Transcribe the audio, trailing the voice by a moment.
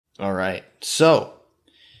All right. So,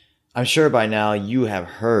 I'm sure by now you've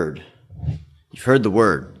heard the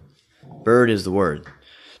word. Bird is the word.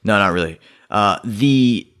 No, not really.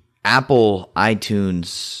 The Apple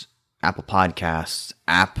iTunes, Apple Podcasts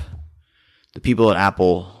app, the people at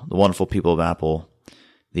Apple, the wonderful people of Apple,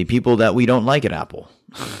 the people that we don't like at Apple,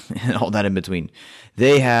 and all that in between,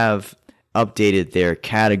 they have updated their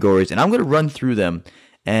categories, and I'm going to run through them.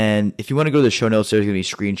 And if you want to go to the show notes, there's going to be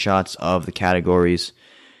screenshots of the categories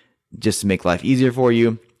just to make life easier for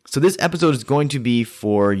you. So this episode is going to be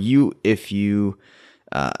for you if you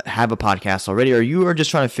have a podcast already, or you are just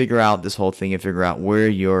trying to figure out this whole thing and figure out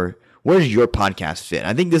where's your podcast fit.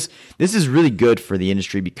 I think this is really good for the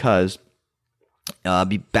industry because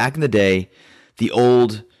back in the day, the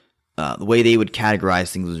old the way they would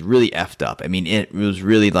categorize things was really effed up. I mean, it was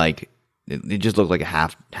really like it just looked like a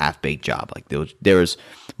half-baked job. Like there was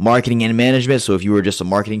marketing and management. So if you were just a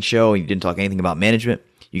marketing show and you didn't talk anything about management,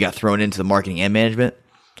 you got thrown into the marketing and management.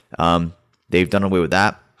 They've done away with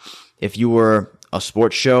that. If you were a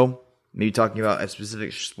sports show, maybe talking about a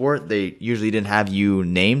specific sport, they usually didn't have you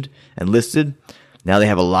named and listed. Now they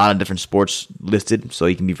have a lot of different sports listed, so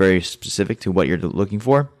you can be very specific to what you're looking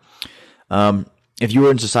for. If you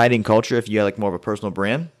were in society and culture, if you had like more of a personal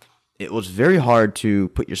brand, it was very hard to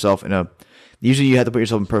put yourself usually you had to put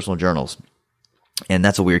yourself in personal journals. And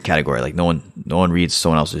that's a weird category. Like no one reads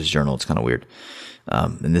someone else's journal. It's kind of weird.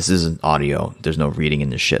 And this isn't audio. There's no reading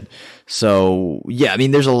in this shit. So yeah, I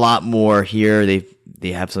mean, there's a lot more here.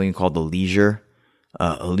 They have something called the leisure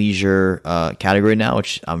category now,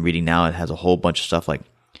 which I'm reading now. It has a whole bunch of stuff like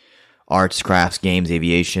arts, crafts, games,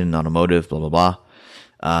 aviation, automotive, blah, blah, blah.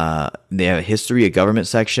 They have a history, a government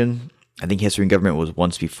section. I think history and government was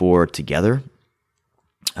once before together.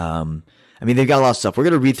 I mean, they've got a lot of stuff. We're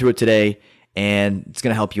going to read through it today, and it's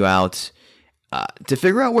going to help you out to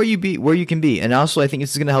figure out where you can be. And also, I think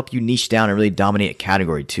this is going to help you niche down and really dominate a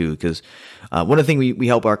category too. Because one of the things we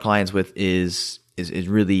help our clients with is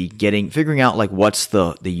really figuring out like what's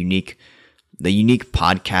the unique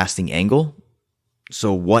podcasting angle.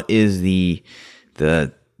 So what is the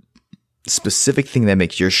specific thing that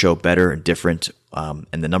makes your show better and different, and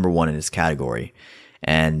the number one in its category.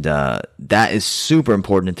 And that is super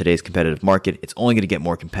important in today's competitive market. It's only going to get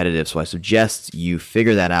more competitive. So I suggest you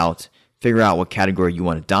figure that out. Figure out what category you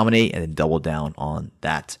want to dominate and then double down on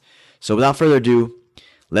that. So without further ado,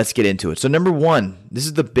 let's get into it. So number one, this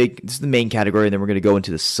is the main category, and then we're going to go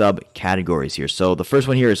into the subcategories here. So the first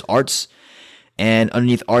one here is arts. And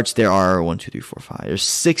underneath arts, there are 1, 2, 3, 4, 5. There's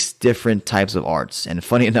 6 different types of arts. And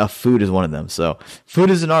funny enough, food is one of them. So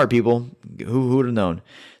food is an art, people. Who would have known?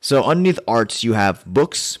 So underneath arts, you have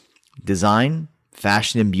books, design,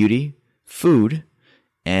 fashion and beauty, food,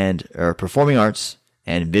 and performing arts,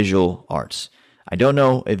 and visual arts. I don't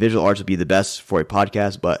know if visual arts would be the best for a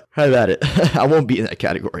podcast, but have at it. I won't be in that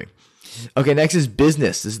category. Okay, next is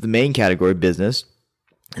business. This is the main category, business.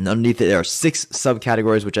 And underneath it, there are 6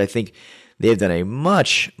 subcategories, which I think they've done a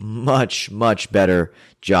much, much, much better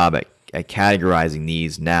job at categorizing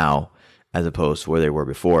these now as opposed to where they were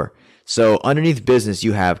before. So underneath business,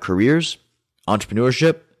 you have careers,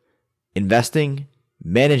 entrepreneurship, investing,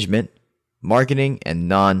 management, marketing, and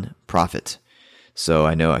non-profit. So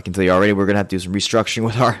I can tell you already we're going to have to do some restructuring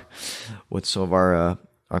with some of our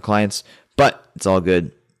clients, but it's all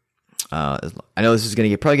good. I know this is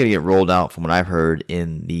probably going to get rolled out from what I've heard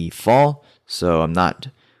in the fall, so I'm not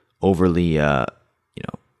overly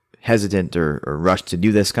hesitant or rushed to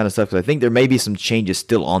do this kind of stuff because I think there may be some changes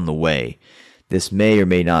still on the way. This may or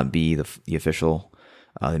may not be the official.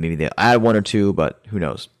 Maybe they'll add 1 or 2, but who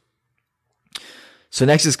knows. So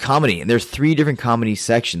next is comedy, and there's 3 different comedy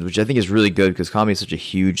sections, which I think is really good because comedy is such a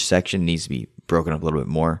huge section, it needs to be broken up a little bit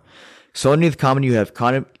more. So underneath comedy, you have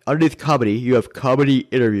comedy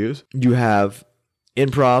interviews, you have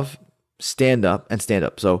improv, stand-up, and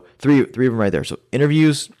stand-up. So three of them right there. So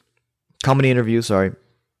comedy interviews,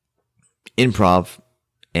 improv,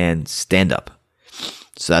 and stand-up.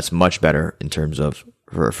 So that's much better in terms of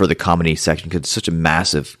for the comedy section because it's such a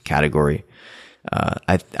massive category.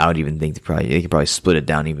 I would even think they could probably split it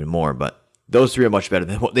down even more, but those 3 are much better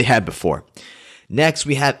than what they had before. Next,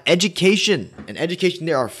 we have education. And education,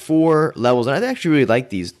 there are 4 levels, and I actually really like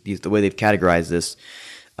these the way they've categorized this.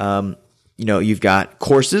 You've got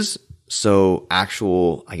courses, so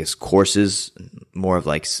actual, courses, more of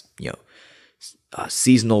like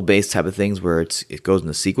seasonal based type of things where it goes in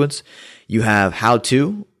the sequence. You have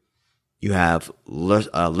how-to. You have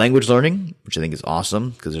language learning, which I think is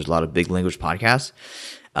awesome because there's a lot of big language podcasts.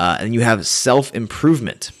 And you have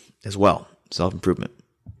self-improvement as well. Self-improvement.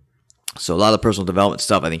 So a lot of the personal development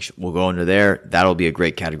stuff I think will go under there. That'll be a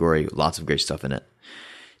great category. Lots of great stuff in it.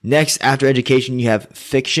 Next, after education, you have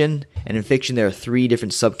fiction. And in fiction, there are 3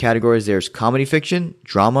 different subcategories. There's comedy fiction,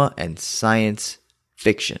 drama, and science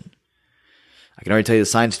fiction. I can already tell you the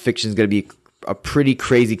science fiction is going to be a pretty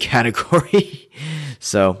crazy category.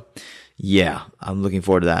 So, yeah, I'm looking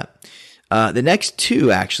forward to that. The next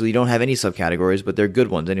 2 actually don't have any subcategories, but they're good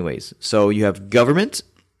ones anyways. So you have government,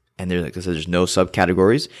 and like I said, there's no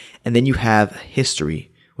subcategories. And then you have history,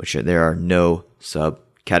 which there are no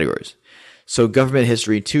subcategories. So government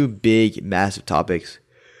history, 2 big, massive topics,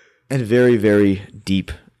 and very, very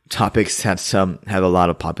deep topics that have a lot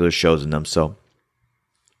of popular shows in them. So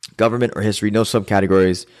government or history, no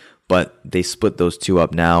subcategories, but they split those 2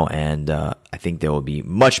 up now, and I think they will be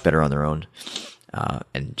much better on their own,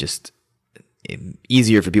 and just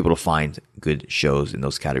easier for people to find good shows in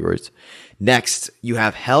those categories. Next, you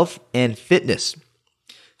have health and fitness.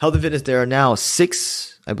 Health and fitness, there are now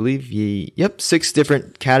 6, I believe. 6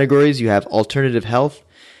 different categories. You have alternative health,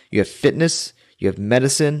 you have fitness, you have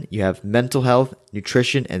medicine, you have mental health,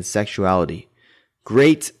 nutrition, and sexuality.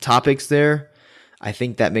 Great topics there. I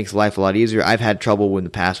think that makes life a lot easier. I've had trouble in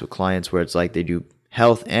the past with clients where it's like they do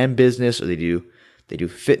health and business, or they do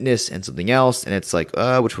fitness and something else, and it's like,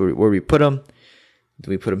 where do we put them? Do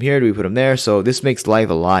we put them here? Do we put them there? So this makes life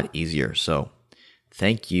a lot easier. So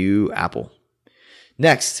thank you, Apple.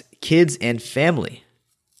 Next, kids and family.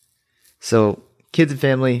 So kids and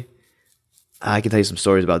family, I can tell you some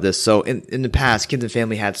stories about this. So in the past, kids and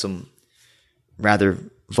family had some rather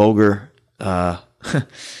vulgar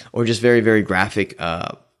or just very, very graphic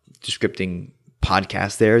descripting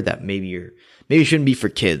podcasts there that maybe shouldn't be for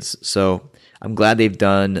kids. So I'm glad they've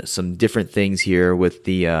done some different things here with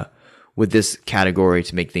this category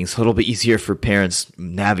to make things a little bit easier for parents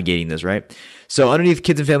navigating this, right? So underneath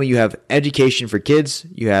kids and family, you have education for kids,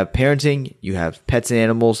 you have parenting, you have pets and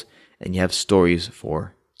animals, and you have stories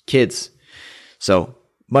for kids. So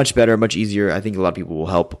much better, much easier. I think a lot of people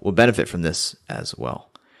will benefit from this as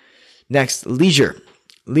well. Next, leisure.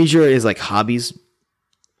 Leisure is like hobbies.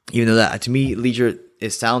 Even though that, to me, leisure,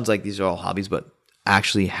 it sounds like these are all hobbies, but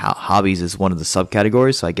actually hobbies is one of the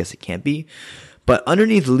subcategories, so I guess it can't be. But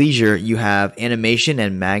underneath leisure, you have animation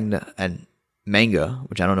and manga,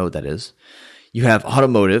 which I don't know what that is. You have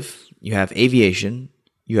automotive, you have aviation,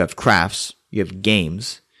 you have crafts, you have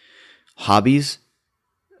games, hobbies,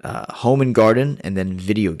 home and garden, and then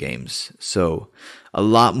video games. So a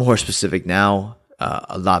lot more specific now,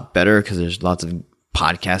 a lot better, because there's lots of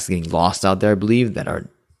podcasts getting lost out there, I believe, that are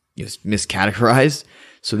just miscategorized.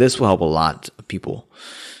 So this will help a lot of people.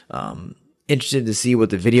 Interested to see what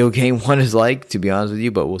the video game one is like, to be honest with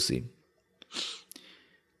you, but we'll see.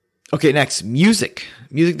 Okay, next, music.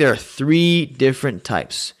 Music, there are 3 different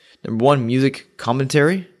types. Number 1, music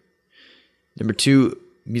commentary. Number 2,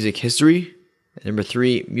 music history. And number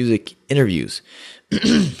 3, music interviews.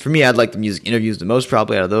 For me, I'd like the music interviews the most,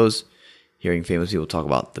 probably, out of those. Hearing famous people talk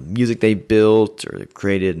about the music they built or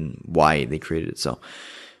created and why they created it. So,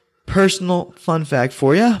 personal fun fact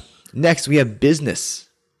for you. Next, we have business.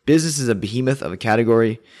 Business is a behemoth of a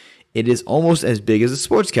category. It is almost as big as the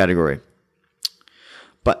sports category.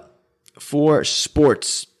 But for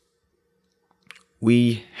sports,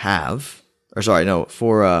 we have,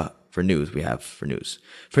 for news, we have for news.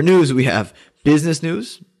 For news, we have business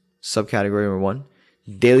news, subcategory number 1,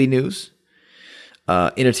 daily news,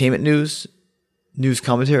 entertainment news, news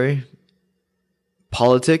commentary,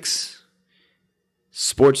 politics,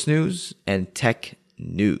 sports news, and tech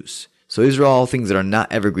news. So these are all things that are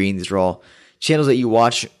not evergreen. These are all channels that you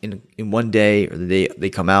watch in one day, or the day they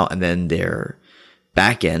come out, and then their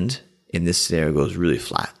back end in this scenario goes really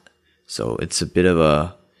flat. So it's a bit of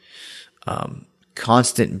a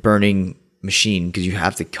constant burning machine, because you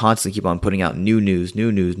have to constantly keep on putting out new news,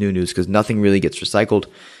 because nothing really gets recycled,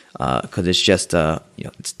 because it's just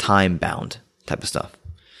it's time bound type of stuff.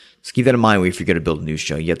 So keep that in mind if you're going to build a news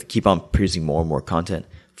show. You have to keep on producing more and more content,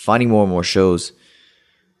 finding more and more shows,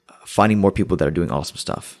 finding more people that are doing awesome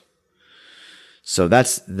stuff. So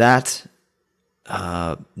that's that.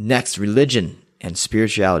 Next, religion and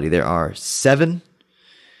spirituality. There are 7,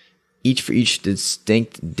 each for each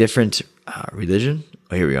distinct different religion.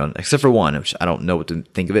 Oh, here we go. Except for one, which I don't know what to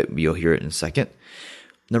think of it, but you'll hear it in a second.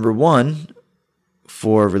 Number 1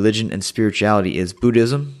 for religion and spirituality is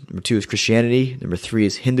Buddhism. Number 2 is Christianity. Number 3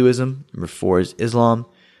 is Hinduism. Number 4 is Islam.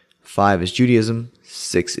 5 is Judaism.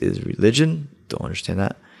 6 is religion. Don't understand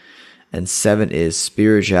that. And 7 is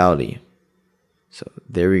spirituality. So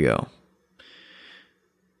there we go.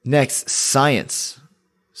 Next, science.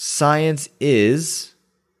 Science is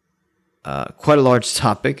quite a large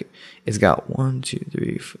topic. It's got 1, 2,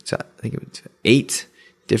 3, 4, I think it's 8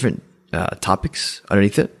 different topics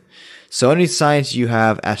underneath it. So underneath science, you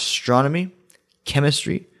have astronomy,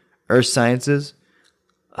 chemistry, earth sciences,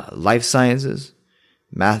 life sciences,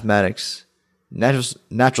 mathematics,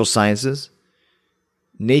 natural sciences,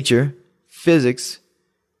 nature, physics,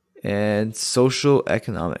 and social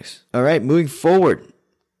economics. All right, moving forward.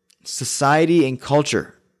 Society and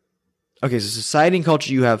culture. Okay, so society and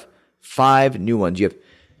culture, you have 5 new ones. You have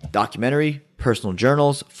documentary, personal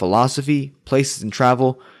journals, philosophy, places and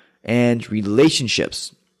travel, and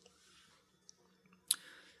relationships.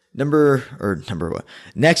 Number one.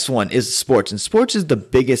 Next one is sports. And sports is the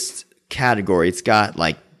biggest category. It's got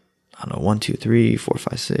like, I don't know, 1, 2, 3, 4,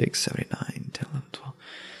 5, 6, 7, 8, 9, 10, 11, 12.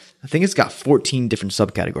 I think it's got 14 different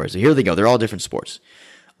subcategories. So here they go. They're all different sports.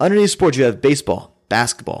 Underneath sports, you have baseball,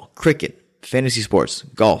 basketball, cricket, fantasy sports,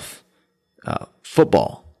 golf,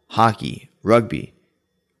 football, hockey, rugby,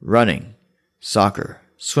 running, soccer,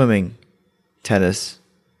 swimming, tennis,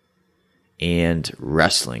 and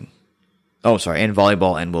wrestling. Oh, sorry, and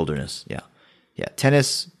volleyball and wilderness. Yeah.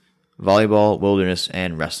 Tennis, volleyball, wilderness,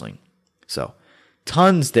 and wrestling. So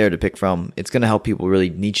tons there to pick from. It's going to help people really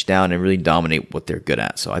niche down and really dominate what they're good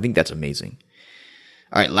at. So I think that's amazing.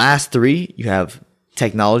 All right, last 3, you have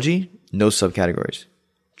technology, no subcategories.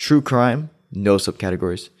 True crime, no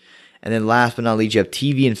subcategories. And then last but not least, you have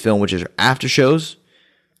TV and film, which is after shows,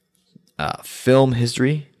 film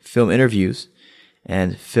history, film interviews,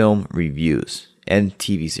 and film reviews, and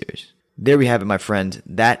TV series. There we have it, my friend.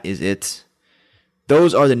 That is it.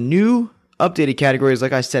 Those are the new updated categories.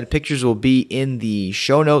 Like I said, pictures will be in the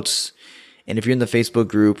show notes. And if you're in the Facebook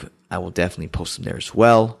group, I will definitely post them there as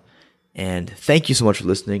well. And thank you so much for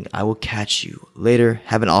listening. I will catch you later.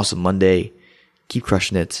 Have an awesome Monday. Keep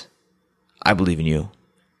crushing it. I believe in you.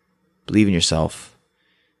 Believe in yourself.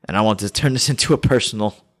 And I want to turn this into a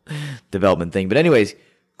personal development thing. But anyways,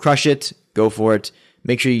 crush it. Go for it.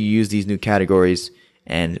 Make sure you use these new categories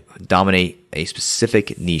and dominate a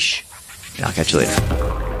specific niche. And I'll catch you later.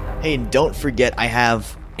 Hey, and don't forget, I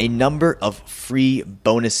have a number of free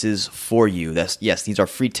bonuses for you. These are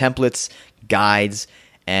free templates, guides,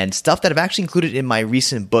 and stuff that I've actually included in my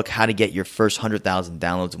recent book, How to Get Your First 100,000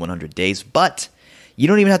 Downloads in 100 Days. But you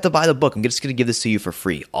don't even have to buy the book. I'm just going to give this to you for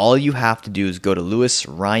free. All you have to do is go to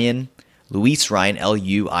LuisRyan,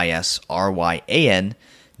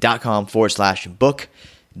 LuisRyan.com/book.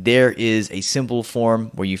 There is a simple form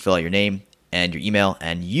where you fill out your name and your email,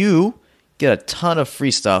 and you get a ton of free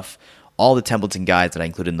stuff, all the templates and guides that I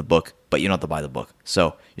included in the book, but you don't have to buy the book.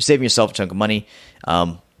 So you're saving yourself a chunk of money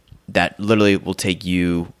that literally will take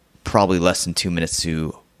you probably less than 2 minutes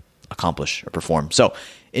to accomplish or perform. So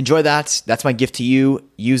enjoy that. That's my gift to you.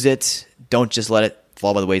 Use it. Don't just let it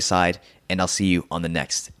fall by the wayside, and I'll see you on the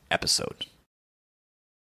next episode.